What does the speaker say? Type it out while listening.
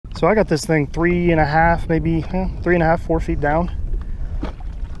So I got this thing 3.5, maybe 3.5, 4 feet down.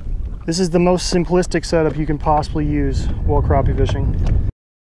 This is the most simplistic setup you can possibly use while crappie fishing.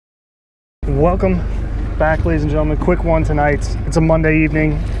 Welcome back, ladies and gentlemen. Quick one tonight. It's a Monday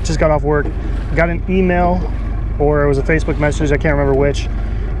evening, just got off work. Got an email, or it was a Facebook message, I can't remember which,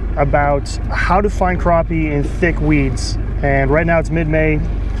 about how to find crappie in thick weeds. And right now it's mid-May.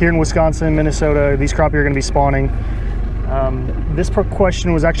 Here in Wisconsin, Minnesota, these crappie are gonna be spawning. This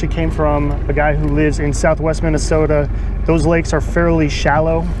question came from a guy who lives in Southwest Minnesota. Those lakes are fairly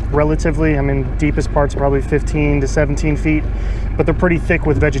shallow, relatively. I mean, deepest part's probably 15 to 17 feet, but they're pretty thick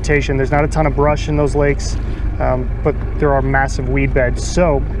with vegetation. There's not a ton of brush in those lakes, but there are massive weed beds.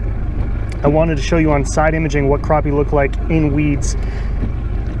 So I wanted to show you on side imaging what crappie look like in weeds.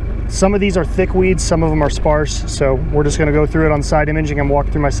 Some of these are thick weeds, some of them are sparse. So we're just gonna go through it on side imaging and walk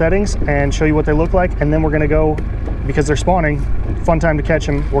through my settings and show you what they look like. And then we're gonna go, because they're spawning, fun time to catch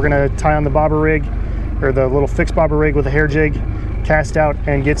them. We're gonna tie on the bobber rig, or the little fixed bobber rig with a hair jig, cast out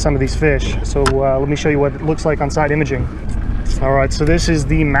and get some of these fish. So let me show you what it looks like on side imaging. All right, so this is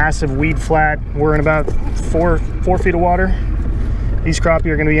the massive weed flat. We're in about four feet of water. These crappie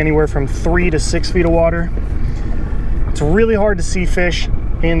are gonna be anywhere from 3 to 6 feet of water. It's really hard to see fish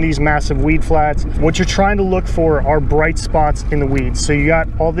in these massive weed flats. What you're trying to look for are bright spots in the weeds. So you got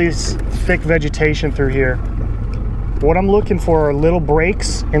all this thick vegetation through here. What I'm looking for are little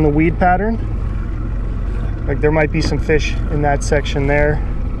breaks in the weed pattern. Like there might be some fish in that section there.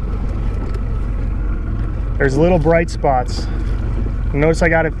 There's little bright spots. Notice I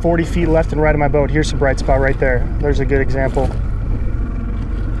got it 40 feet left and right of my boat. Here's a bright spot right there. There's a good example.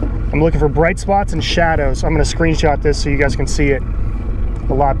 I'm looking for bright spots and shadows. I'm gonna screenshot this so you guys can see it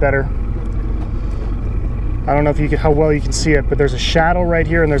a lot better. I don't know if you can, how well you can see it, but there's a shadow right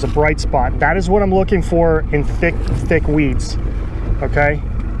here and there's a bright spot. That is what I'm looking for in thick weeds. Okay,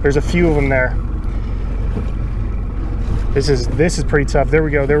 there's a few of them there. This is pretty tough. There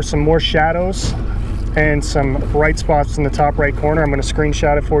we go. There were some more shadows and some bright spots in the top right corner. I'm going to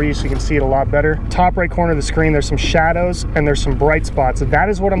screenshot it for you so you can see it a lot better. Top right corner of the screen, there's some shadows and there's some bright spots. That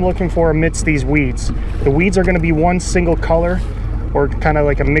is what I'm looking for amidst these weeds. The weeds are going to be one single color, or kind of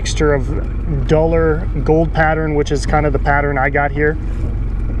like a mixture of duller gold pattern, which is kind of the pattern I got here.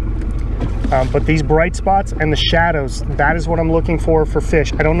 But these bright spots and the shadows, that is what I'm looking for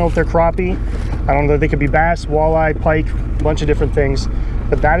fish. I don't know if they're crappie. I don't know if they could be bass, walleye, pike, a bunch of different things.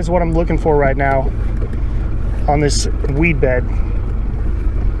 But that is what I'm looking for right now on this weed bed.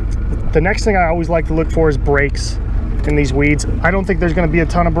 The next thing I always like to look for is breaks in these weeds. I don't think there's gonna be a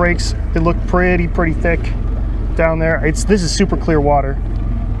ton of breaks. They look pretty thick down there. This is super clear water.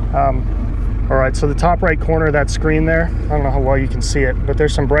 All right, so the top right corner of that screen there, I don't know how well you can see it, but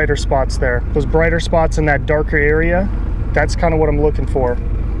there's some brighter spots there. Those brighter spots in that darker area, that's kind of what I'm looking for.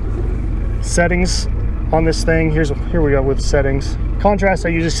 Settings on this thing, here we go with settings. Contrast I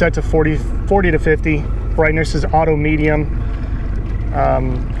usually set to 40 to 50. Brightness is auto medium. I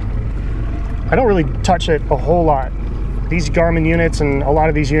don't really touch it a whole lot. These Garmin units and a lot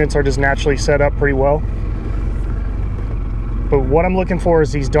of these units are just naturally set up pretty well. But what I'm looking for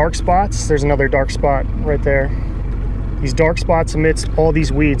is these dark spots. There's another dark spot right there. These dark spots amidst all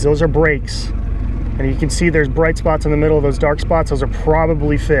these weeds, those are breaks. And you can see there's bright spots in the middle of those dark spots. Those are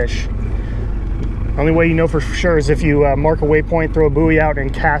probably fish. The only way you know for sure is if you mark a waypoint, throw a buoy out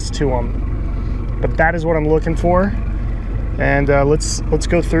and cast to them. But that is what I'm looking for. And let's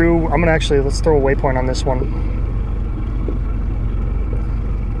go through. Let's throw a waypoint on this one.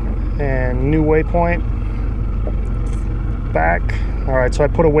 And new waypoint. Back. All right, so I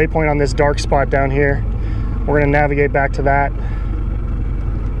put a waypoint on this dark spot down here. We're going to navigate back to that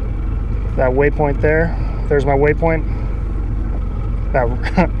waypoint there. There's my waypoint.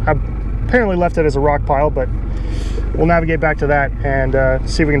 I apparently left it as a rock pile, but we'll navigate back to that and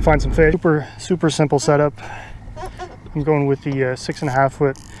see if we can find some fish. Super simple setup. I'm going with the 6.5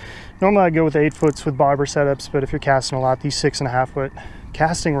 foot. Normally I go with 8 foots with bobber setups, but if you're casting a lot, these 6.5 foot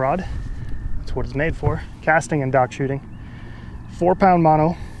casting rod, that's what it's made for. Casting and dock shooting. 4-pound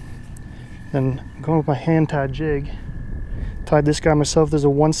mono. Then I'm going with my hand tied jig. Tied this guy myself. There's a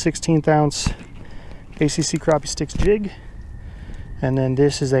 1/16 ounce ACC Crappie Sticks jig. And then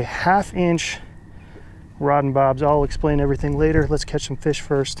this is a 1/2 inch rod and bobs. I'll explain everything later. Let's catch some fish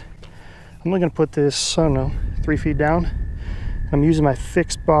first. I'm only gonna put this, I don't know, 3 feet down. I'm using my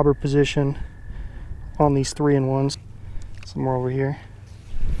fixed bobber position on these 3-in-1s. Somewhere over here.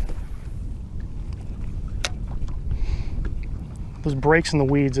 Those breaks in the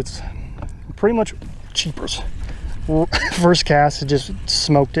weeds, it's pretty much cheapers. First cast, it just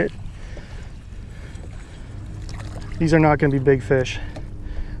smoked it. These are not going to be big fish.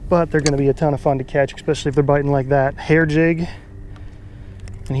 but they're going to be a ton of fun to catch, especially if they're biting like that. Hair jig,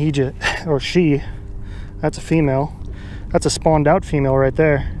 and he just, or she, that's a female. That's a spawned out female right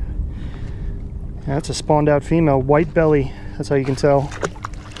there. Yeah, that's a spawned out female, white belly. That's how you can tell.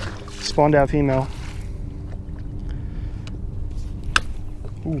 Spawned out female.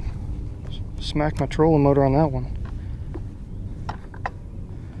 Ooh, smacked my trolling motor on that one.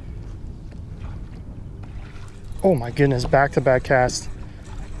 Oh my goodness, back-to-back cast.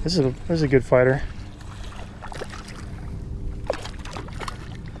 This is a good fighter.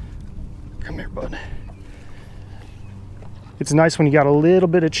 Come here, bud. It's nice when you got a little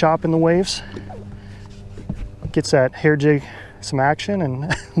bit of chop in the waves. Gets that hair jig some action,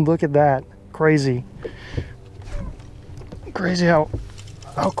 and look at that. Crazy. Crazy how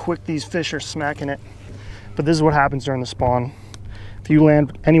quick these fish are smacking it. But this is what happens during the spawn. If you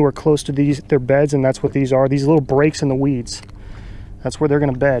land anywhere close to their beds, and that's what these are, these little breaks in the weeds, that's where they're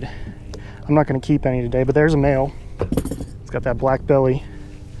gonna bed. I'm not gonna keep any today, but there's a male. It's got that black belly.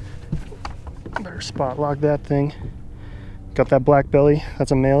 Better spot lock that thing. Got that black belly. That's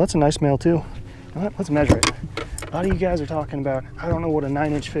a male. That's a nice male too. You know what? Let's measure it. A lot of you guys are talking about, I don't know what a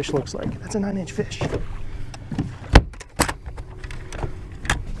 9-inch fish looks like. That's a 9-inch fish. Look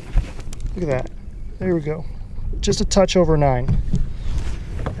at that. There we go. Just a touch over 9.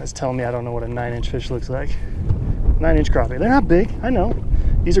 You guys telling me I don't know what a 9-inch fish looks like. 9-inch crappie. They're not big, I know.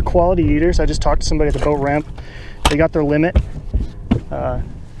 These are quality eaters. I just talked to somebody at the boat ramp. They got their limit. I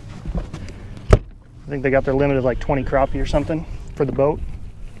think they got their limit of like 20 crappie or something for the boat.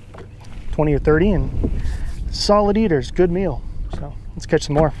 20 or 30, and solid eaters, good meal. So let's catch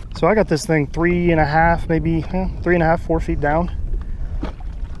some more. So I got this thing 3.5, maybe 3.5, 4 feet down.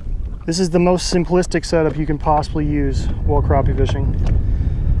 This is the most simplistic setup you can possibly use while crappie fishing.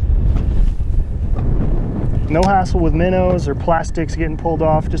 No hassle with minnows or plastics getting pulled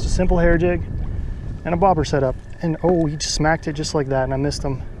off, just a simple hair jig and a bobber setup. And oh, he just smacked it just like that, and I missed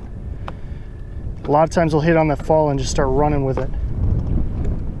him. A lot of times they'll hit on that fall and just start running with it.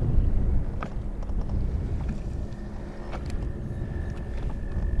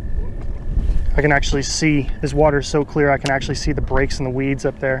 I can actually see, this water is so clear, I can actually see the breaks in the weeds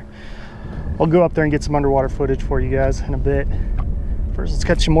up there. I'll go up there and get some underwater footage for you guys in a bit. First, let's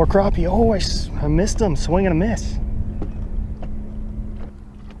catch some more crappie. Oh, I missed them, swing and a miss.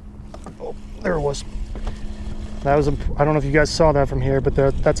 Oh, there it was. That was I don't know if you guys saw that from here, but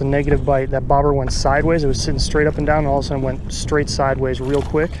that's a negative bite. That bobber went sideways. It was sitting straight up and down, and all of a sudden went straight sideways real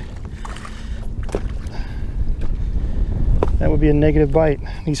quick. That would be a negative bite.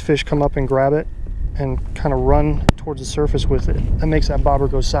 These fish come up and grab it and kind of run towards the surface with it. That makes that bobber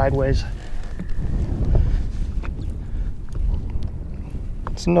go sideways.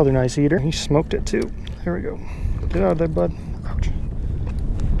 It's another nice eater. He smoked it too. There we go. Get out of there, bud. Ouch.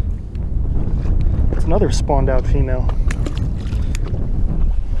 It's another spawned out female.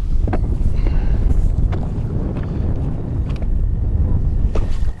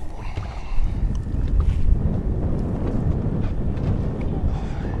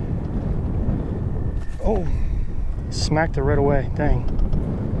 Oh, smacked it right away. Dang.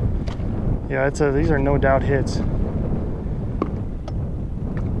 Yeah, these are no doubt hits.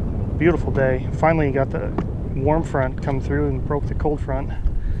 Beautiful day. Finally got the warm front come through and broke the cold front.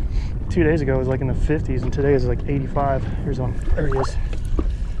 2 days ago it was like in the 50s, and today is like 85. Here's one. There he is.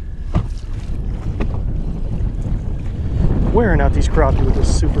 Wearing out these crappie with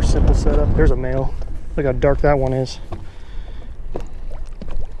this super simple setup. There's a male. Look how dark that one is.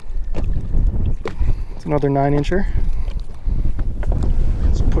 It's another 9-incher.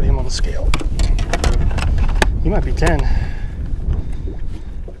 Let's put him on the scale. He might be 10.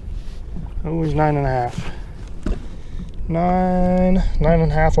 Oh, he's 9.5.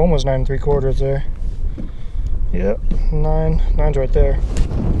 9.5, almost 9 3/4 there. Yep, 9's right there.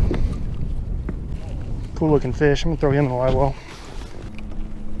 Cool looking fish. I'm gonna throw him in the live well.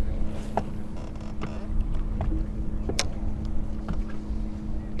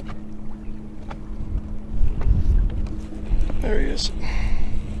 There he is.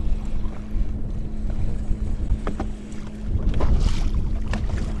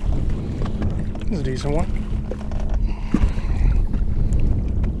 This is a decent one.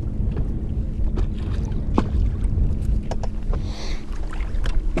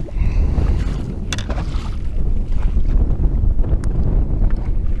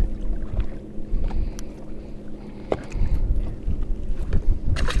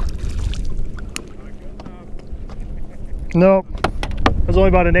 Nope. It was only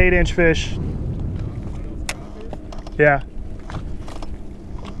about an 8-inch fish. Yeah.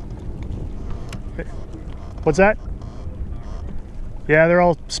 What's that? Yeah, they're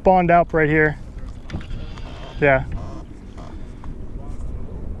all spawned out right here. Yeah.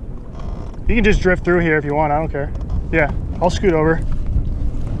 You can just drift through here if you want, I don't care. Yeah, I'll scoot over.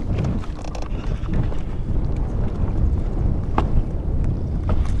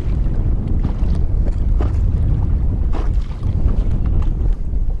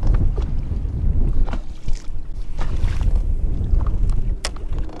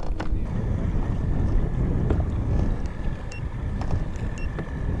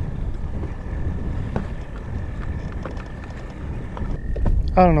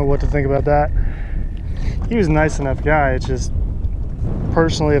 I don't know what to think about that. He was a nice enough guy. It's just,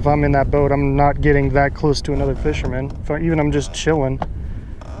 personally, if I'm in that boat, I'm not getting that close to another fisherman. Even I'm just chilling,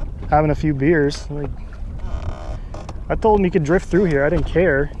 having a few beers. Like, I told him he could drift through here. I didn't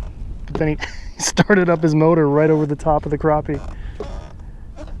care. But then he started up his motor right over the top of the crappie.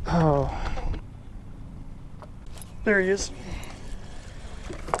 Oh. There he is.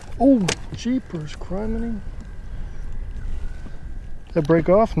 Oh, jeepers, criminy. Did that break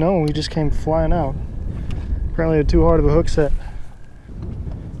off? No, he just came flying out. Apparently had too hard of a hook set.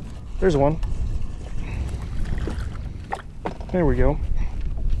 There's one. There we go.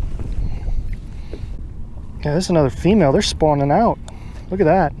 Yeah, this is another female. They're spawning out. Look at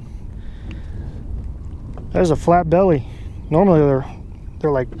that. There's a flat belly. Normally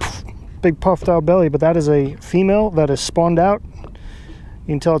they're like big puffed out belly, but that is a female that is spawned out.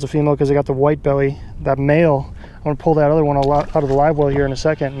 You can tell it's a female because they got the white belly. That male, I'm gonna pull that other one out of the live well here in a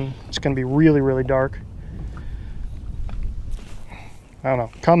second, and it's gonna be really, really dark. I don't know.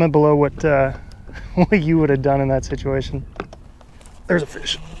 Comment below what you would have done in that situation. There's a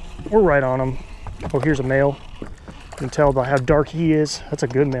fish. We're right on him. Oh, here's a male. You can tell by how dark he is. That's a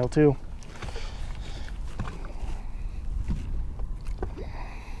good male too.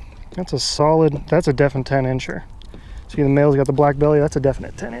 That's a solid, that's a definite 10-incher. See, the male's got the black belly. That's a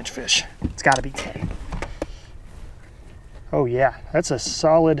definite 10-inch fish. It's got to be 10. Oh yeah, that's a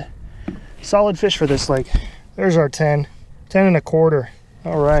solid fish for this lake. There's our 10 1/4.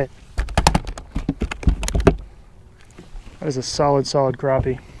 All right. That is a solid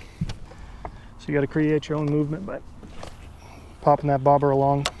crappie. So you got to create your own movement by popping that bobber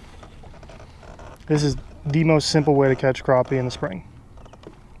along. This is the most simple way to catch crappie in the spring.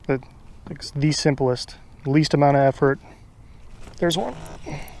 It's the simplest, least amount of effort. There's one.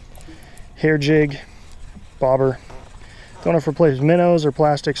 Hair jig, bobber. Don't have to replace minnows or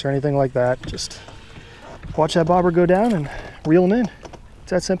plastics or anything like that. Just watch that bobber go down and reel them in.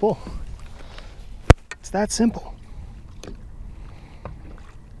 It's that simple. It's that simple.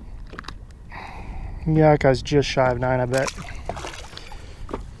 Yeah, that guy's just shy of 9, I bet.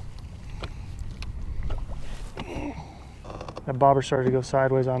 That bobber started to go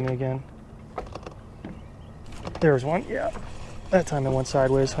sideways on me again. There's one, yeah. That time it went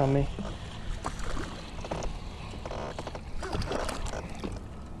sideways on me.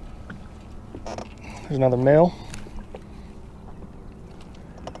 There's another male.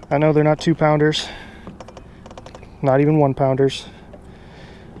 I know they're not 2-pounders, not even 1-pounders,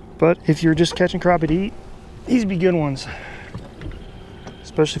 but if you're just catching crappie to eat, these would be good ones,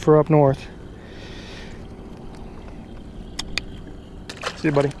 especially for up north. See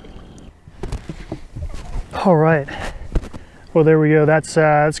you, buddy. All right. Well, there we go. That's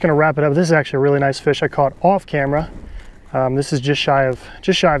gonna wrap it up. This is actually a really nice fish I caught off camera. This is just shy of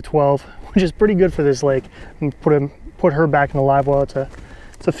 12, which is pretty good for this lake. And put her back in the live well. It's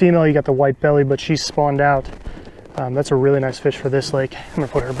a female. You got the white belly, but she's spawned out. That's a really nice fish for this lake. I'm gonna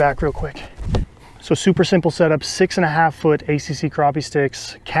put her back real quick. So super simple setup, 6.5-foot ACC crappie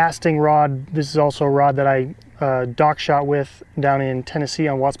sticks, casting rod. This is also a rod that I dock shot with down in Tennessee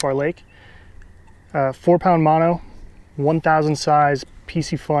on Watts Bar Lake. 4-pound mono, 1,000 size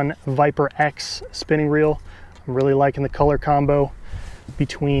PC Fun Viper X spinning reel. I'm really liking the color combo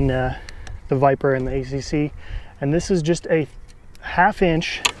between the Viper and the ACC. And this is just a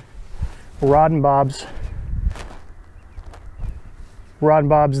 1/2-inch rod and bobs.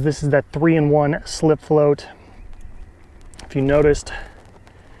 This is that 3-in-1 slip float. If you noticed,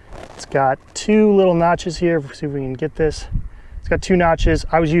 it's got 2 little notches here. Let's see if we can get this. It's got 2 notches.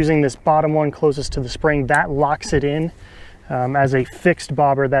 I was using this bottom one closest to the spring. That locks it in as a fixed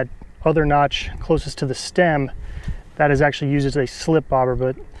bobber. That other notch closest to the stem, that is actually used as a slip bobber,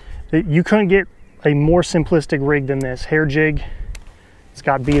 but you couldn't get a more simplistic rig than this. Hair jig, it's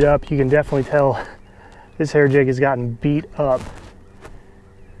got beat up. You can definitely tell this hair jig has gotten beat up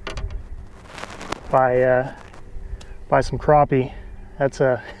by some crappie. That's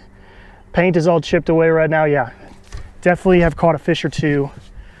paint is all chipped away right now. Yeah, definitely have caught a fish or two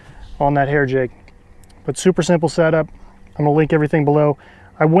on that hair jig, but super simple setup. I'm gonna link everything below.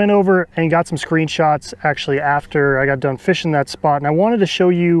 I went over and got some screenshots actually after I got done fishing that spot, and I wanted to show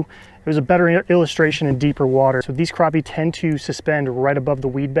you, it was a better illustration in deeper water. So these crappie tend to suspend right above the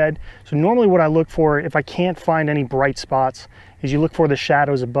weed bed. So normally what I look for, if I can't find any bright spots, is you look for the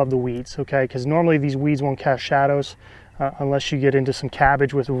shadows above the weeds, okay? Because normally these weeds won't cast shadows unless you get into some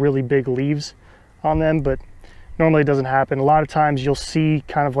cabbage with really big leaves on them, but normally it doesn't happen. A lot of times you'll see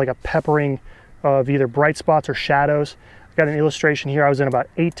kind of like a peppering of either bright spots or shadows. I've got an illustration here. I was in about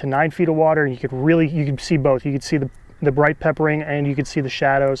 8 to 9 feet of water, and you could see both. You could see the bright peppering, and you could see the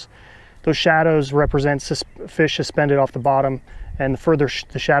shadows. Those shadows represent fish suspended off the bottom, and the further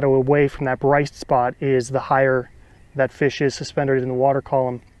the shadow away from that bright spot is, the higher that fish is suspended in the water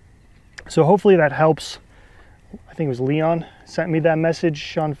column. So hopefully that helps. I think it was Leon sent me that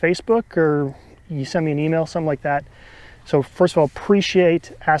message on Facebook, or you sent me an email, something like that. So first of all,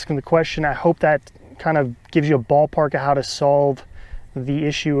 appreciate asking the question. I hope that kind of gives you a ballpark of how to solve the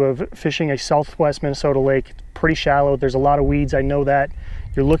issue of fishing a southwest Minnesota lake. It's pretty shallow. There's a lot of weeds. I know that.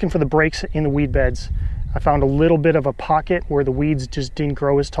 You're looking for the breaks in the weed beds. I found a little bit of a pocket where the weeds just didn't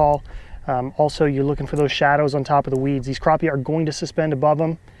grow as tall. Also, you're looking for those shadows on top of the weeds. These crappie are going to suspend above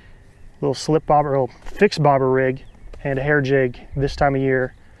them. Little slip bobber, or fixed bobber rig and a hair jig this time of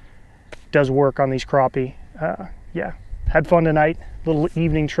year does work on these crappie. Yeah, had fun tonight. Little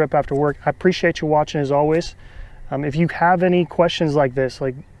evening trip after work. I appreciate you watching as always. If you have any questions like this,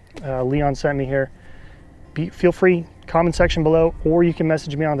 like Leon sent me here, feel free, comment section below, or you can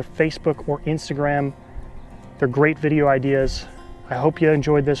message me on the Facebook or Instagram. They're great video ideas. I hope you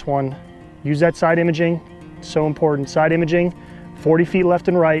enjoyed this one. Use that side imaging, so important. Side imaging, 40 feet left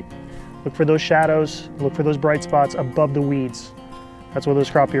and right. Look for those shadows, look for those bright spots above the weeds. That's where those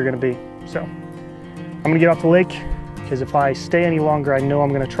crappie are gonna be. So I'm gonna get off the lake, because if I stay any longer, I know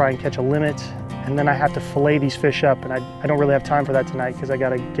I'm gonna try and catch a limit, and then I have to fillet these fish up, and I don't really have time for that tonight because I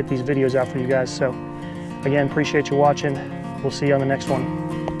gotta get these videos out for you guys. So again, appreciate you watching. We'll see you on the next one.